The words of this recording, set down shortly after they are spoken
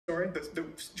story? The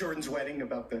Jordan's wedding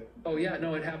about the... Oh, yeah.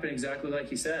 No, it happened exactly like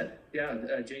he said.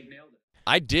 Yeah, Jake nailed it.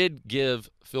 I did give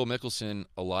Phil Mickelson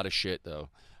a lot of shit, though,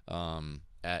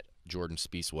 at Jordan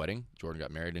Spieth's wedding. Jordan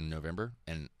got married in November,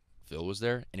 and Phil was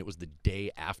there, and it was the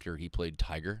day after he played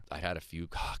Tiger. I had a few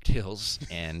cocktails,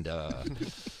 and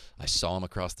I saw him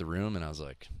across the room, and I was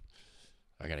like,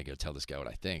 I got to go tell this guy what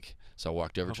I think. So I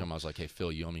walked over to him. I was like, hey,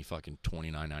 Phil, you owe me fucking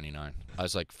 $29.99. I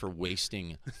was like, for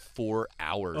wasting 4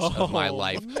 hours of my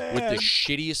life with the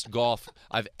shittiest golf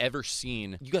I've ever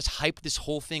seen. You guys hyped this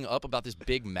whole thing up about this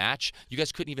big match. You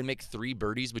guys couldn't even make 3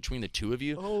 birdies between the 2 of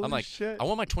you. Holy I'm like, shit. I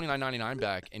want my $29.99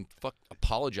 back and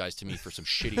apologize to me for some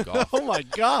shitty golf. Oh, my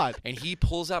God. And he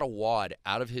pulls out a wad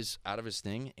out of his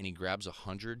thing, and he grabs a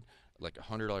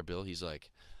 $100 bill. He's like,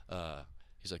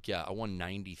 yeah, I won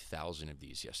 90,000 of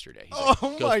these yesterday. He's like,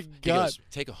 my God. He goes,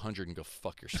 take 100 and go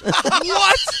fuck yourself.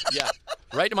 What? Yeah,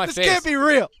 right to my face. This can't be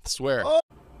real. I swear. Oh.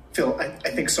 Phil, I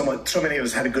think so many of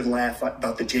us had a good laugh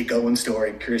about the Jake Owen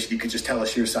story. Curious if you could just tell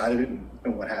us your side of it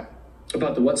and what happened.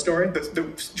 About the what story?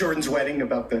 The Jordan's wedding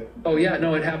about the... Oh, yeah.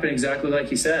 No, it happened exactly like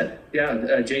he said.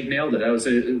 Yeah, Jake nailed it. I was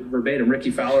verbatim. Ricky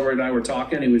Fowler and I were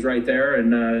talking. He was right there,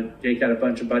 and Jake had a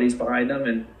bunch of buddies behind him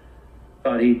and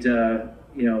thought he'd...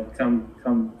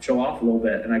 come show off a little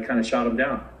bit, and I kind of shot him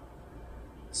down.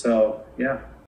 So, yeah.